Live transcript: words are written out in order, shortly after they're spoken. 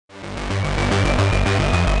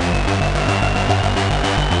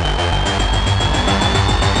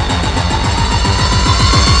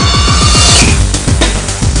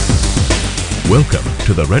Welcome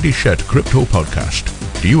to the ReadySetCrypto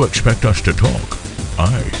podcast. Do you expect us to talk?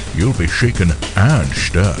 Aye, you'll be shaken and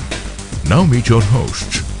stirred. Now meet your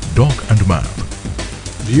hosts, Doc and Mav.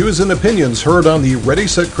 Views and opinions heard on the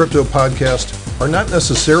ReadySetCrypto podcast are not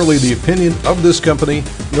necessarily the opinion of this company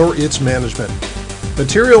nor its management.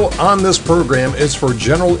 Material on this program is for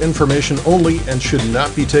general information only and should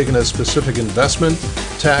not be taken as specific investment,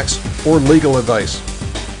 tax, or legal advice.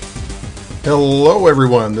 Hello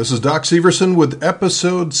everyone, this is Doc Severson with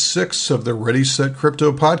episode 6 of the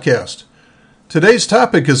ReadySetCrypto podcast. Today's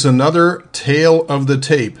topic is another tale of the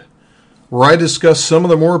tape, where I discuss some of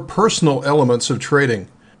the more personal elements of trading,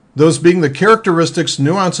 those being the characteristics,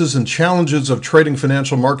 nuances, and challenges of trading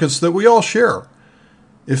financial markets that we all share.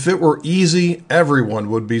 If it were easy, everyone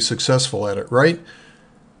would be successful at it, right?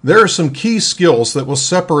 There are some key skills that will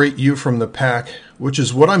separate you from the pack, which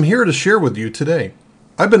is what I'm here to share with you today.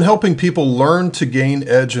 I've been helping people learn to gain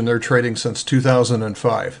edge in their trading since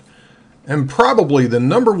 2005. And probably the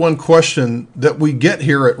number one question that we get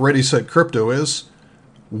here at ReadySetCrypto is,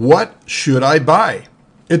 what should I buy?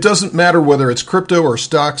 It doesn't matter whether it's crypto or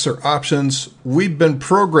stocks or options. We've been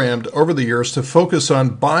programmed over the years to focus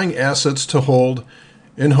on buying assets to hold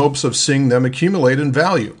in hopes of seeing them accumulate in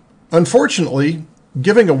value. Unfortunately,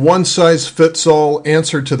 giving a one-size-fits-all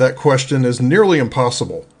answer to that question is nearly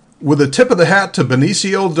impossible. With a tip of the hat to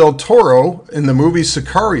Benicio del Toro in the movie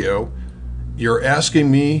Sicario, you're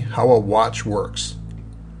asking me how a watch works.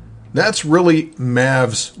 That's really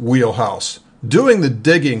Mav's wheelhouse, doing the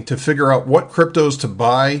digging to figure out what cryptos to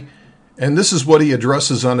buy, and this is what he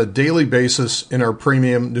addresses on a daily basis in our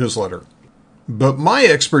premium newsletter. But my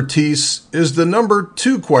expertise is the number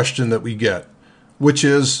 2 question that we get, which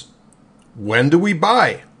is, when do we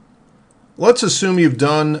buy? Let's assume you've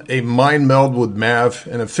done a mind meld with Mav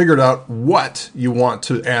and have figured out what you want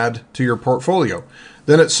to add to your portfolio.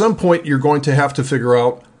 Then at some point you're going to have to figure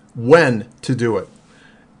out when to do it.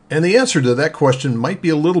 And the answer to that question might be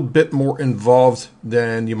a little bit more involved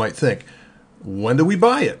than you might think. When do we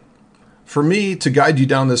buy it? For me, to guide you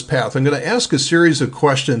down this path, I'm going to ask a series of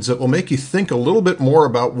questions that will make you think a little bit more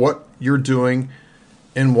about what you're doing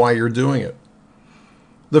and why you're doing it.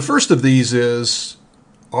 The first of these is,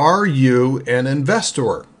 are you an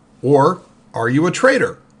investor or are you a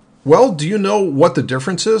trader? Well, do you know what the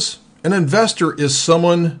difference is? An investor is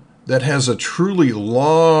someone that has a truly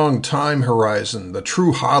long time horizon, the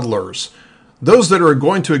true hodlers, those that are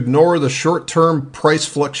going to ignore the short-term price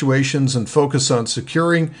fluctuations and focus on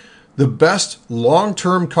securing the best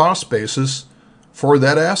long-term cost basis for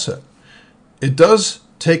that asset. It does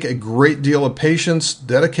take a great deal of patience,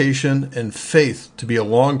 dedication, and faith to be a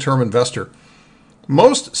long-term investor.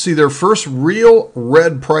 Most see their first real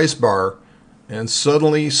red price bar and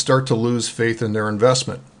suddenly start to lose faith in their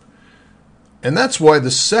investment. And that's why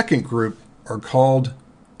the second group are called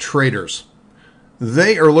traders.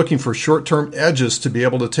 They are looking for short-term edges to be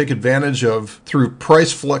able to take advantage of through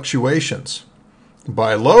price fluctuations.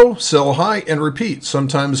 Buy low, sell high, and repeat,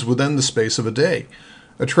 sometimes within the space of a day.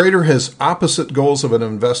 A trader has opposite goals of an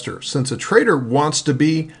investor, since a trader wants to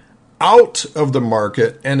be out of the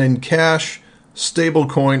market and in cash,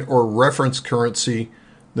 stablecoin, or reference currency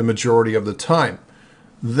the majority of the time.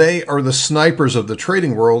 They are the snipers of the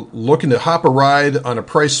trading world, looking to hop a ride on a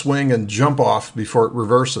price swing and jump off before it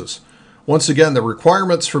reverses. Once again, the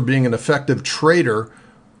requirements for being an effective trader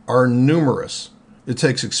are numerous. It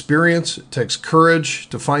takes experience, it takes courage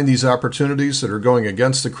to find these opportunities that are going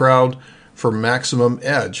against the crowd for maximum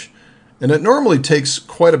edge. And it normally takes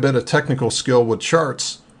quite a bit of technical skill with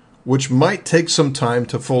charts, which might take some time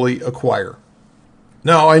to fully acquire.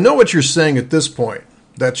 Now, I know what you're saying at this point,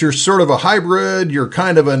 that you're sort of a hybrid, you're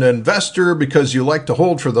kind of an investor because you like to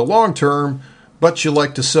hold for the long term, but you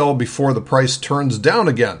like to sell before the price turns down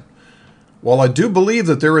again. While I do believe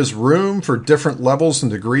that there is room for different levels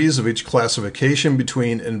and degrees of each classification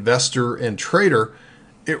between investor and trader,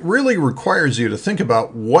 it really requires you to think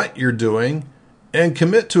about what you're doing and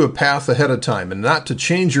commit to a path ahead of time and not to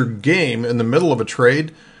change your game in the middle of a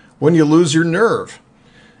trade when you lose your nerve.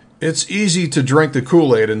 It's easy to drink the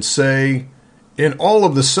Kool-Aid and say in all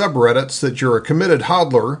of the subreddits that you're a committed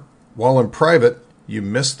hodler, while in private you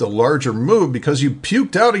missed the larger move because you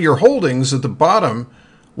puked out of your holdings at the bottom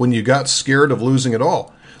when you got scared of losing it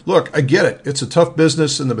all. Look, I get it. It's a tough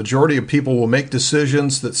business and the majority of people will make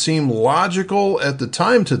decisions that seem logical at the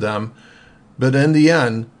time to them, but in the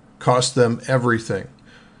end cost them everything.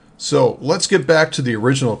 So let's get back to the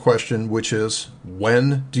original question, which is,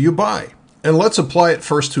 when do you buy? And let's apply it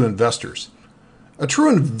first to investors. A true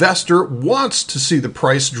investor wants to see the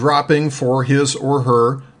price dropping for his or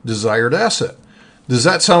her desired asset. Does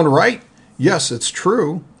that sound right? Yes, it's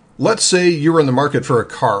true. Let's say you're in the market for a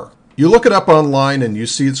car. You look it up online and you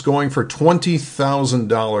see it's going for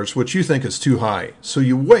 $20,000, which you think is too high. So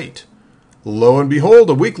you wait. Lo and behold,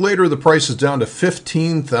 a week later, the price is down to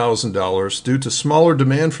 $15,000 due to smaller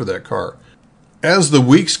demand for that car. As the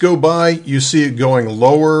weeks go by, you see it going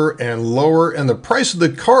lower and lower, and the price of the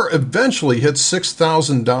car eventually hits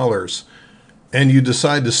 $6,000, and you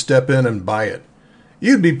decide to step in and buy it.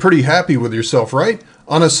 You'd be pretty happy with yourself, right?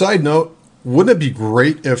 On a side note, wouldn't it be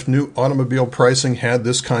great if new automobile pricing had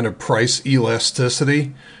this kind of price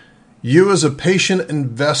elasticity? You as a patient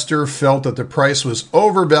investor felt that the price was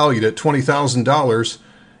overvalued at $20,000,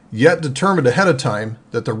 yet determined ahead of time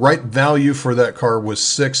that the right value for that car was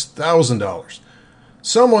 $6,000.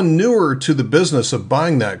 Someone newer to the business of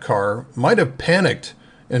buying that car might have panicked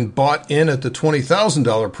and bought in at the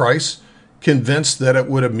 $20,000 price, convinced that it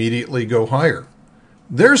would immediately go higher.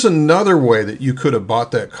 There's another way that you could have bought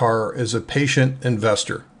that car as a patient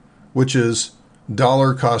investor, which is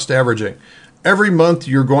dollar cost averaging. Every month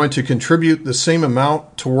you're going to contribute the same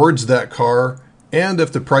amount towards that car, and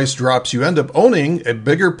if the price drops, you end up owning a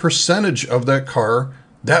bigger percentage of that car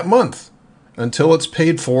that month until it's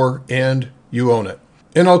paid for and you own it.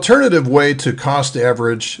 An alternative way to cost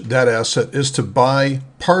average that asset is to buy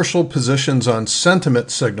partial positions on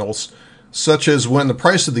sentiment signals, such as when the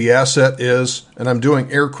price of the asset is, and I'm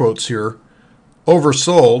doing air quotes here,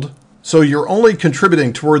 oversold. So you're only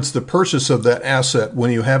contributing towards the purchase of that asset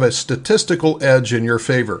when you have a statistical edge in your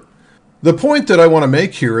favor. The point that I want to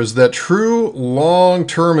make here is that true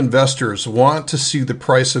long-term investors want to see the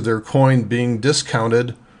price of their coin being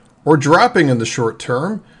discounted or dropping in the short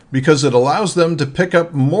term because it allows them to pick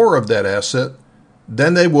up more of that asset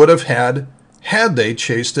than they would have had they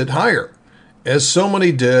chased it higher, as so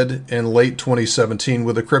many did in late 2017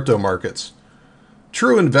 with the crypto markets.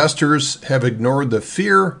 True investors have ignored the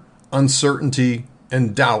fear, uncertainty,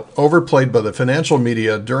 and doubt overplayed by the financial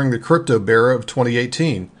media during the crypto bear of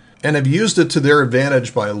 2018, and have used it to their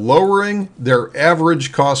advantage by lowering their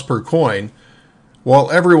average cost per coin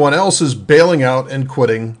while everyone else is bailing out and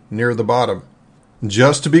quitting near the bottom.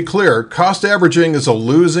 Just to be clear, cost averaging is a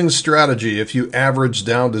losing strategy if you average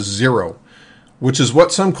down to zero, which is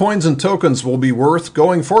what some coins and tokens will be worth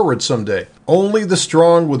going forward someday. Only the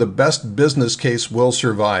strong with the best business case will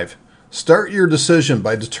survive. Start your decision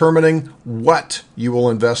by determining what you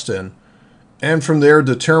will invest in, and from there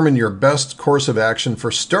determine your best course of action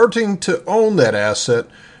for starting to own that asset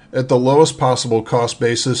at the lowest possible cost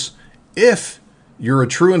basis if you're a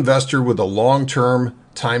true investor with a long-term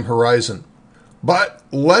time horizon. But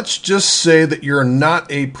let's just say that you're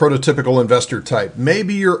not a prototypical investor type.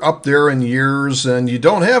 Maybe you're up there in years and you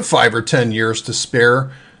don't have 5 or 10 years to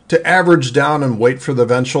spare to average down and wait for the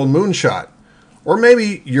eventual moonshot. Or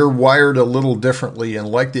maybe you're wired a little differently and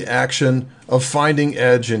like the action of finding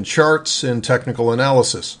edge in charts and technical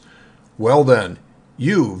analysis. Well then,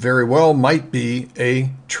 you very well might be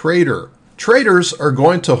a trader. Traders are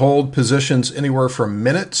going to hold positions anywhere from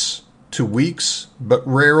minutes to weeks, but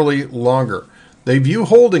rarely longer. They view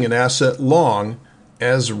holding an asset long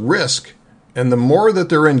as risk, and the more that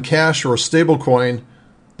they're in cash or stablecoin,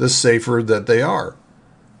 the safer that they are.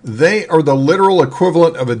 They are the literal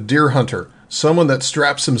equivalent of a deer hunter, someone that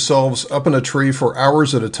straps themselves up in a tree for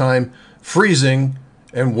hours at a time, freezing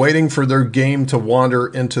and waiting for their game to wander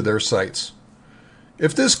into their sights.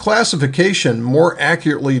 If this classification more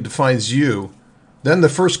accurately defines you, then the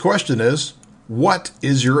first question is, what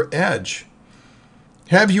is your edge?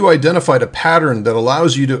 Have you identified a pattern that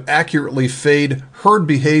allows you to accurately fade herd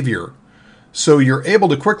behavior so you're able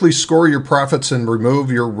to quickly score your profits and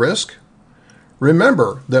remove your risk?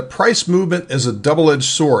 Remember that price movement is a double-edged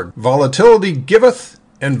sword. Volatility giveth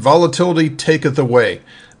and volatility taketh away.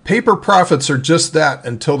 Paper profits are just that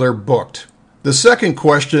until they're booked. The second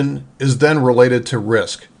question is then related to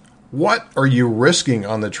risk. What are you risking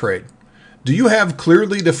on the trade? Do you have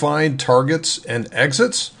clearly defined targets and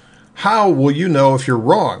exits? How will you know if you're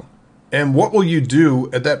wrong? And what will you do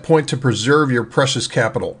at that point to preserve your precious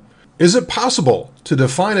capital? Is it possible to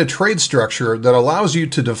define a trade structure that allows you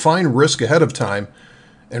to define risk ahead of time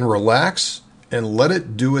and relax and let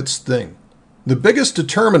it do its thing? The biggest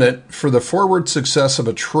determinant for the forward success of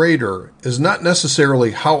a trader is not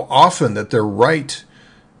necessarily how often that they're right,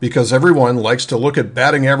 because everyone likes to look at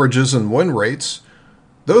batting averages and win rates.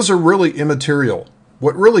 Those are really immaterial.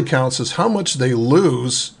 What really counts is how much they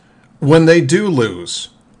lose when they do lose.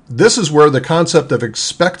 This is where the concept of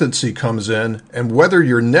expectancy comes in and whether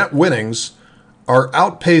your net winnings are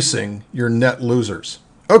outpacing your net losers.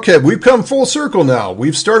 Okay, we've come full circle now.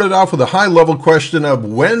 We've started off with a high-level question of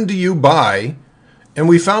when do you buy, and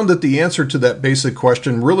we found that the answer to that basic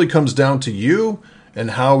question really comes down to you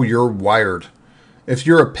and how you're wired. If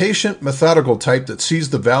you're a patient, methodical type that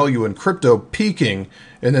sees the value in crypto peaking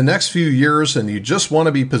in the next few years and you just want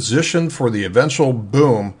to be positioned for the eventual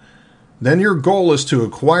boom, then your goal is to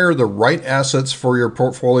acquire the right assets for your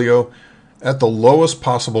portfolio at the lowest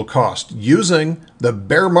possible cost, using the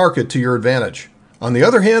bear market to your advantage. On the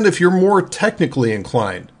other hand, if you're more technically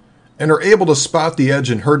inclined and are able to spot the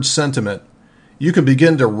edge in herd sentiment, you can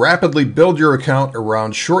begin to rapidly build your account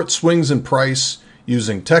around short swings in price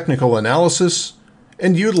using technical analysis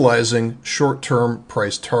and utilizing short-term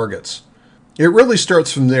price targets. It really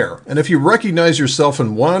starts from there, and if you recognize yourself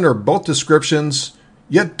in one or both descriptions,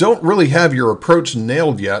 yet don't really have your approach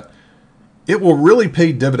nailed yet, it will really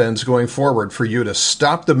pay dividends going forward for you to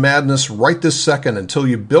stop the madness right this second until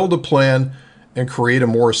you build a plan and create a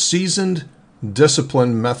more seasoned,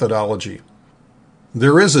 disciplined methodology.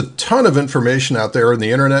 There is a ton of information out there on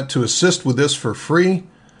the internet to assist with this for free,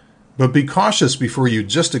 but be cautious before you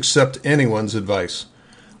just accept anyone's advice.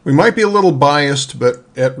 We might be a little biased, but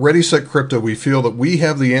at ReadySetCrypto we feel that we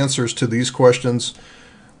have the answers to these questions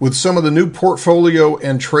with some of the new portfolio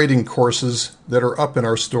and trading courses that are up in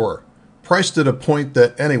our store, priced at a point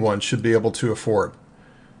that anyone should be able to afford.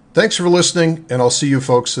 Thanks for listening, and I'll see you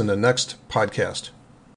folks in the next podcast.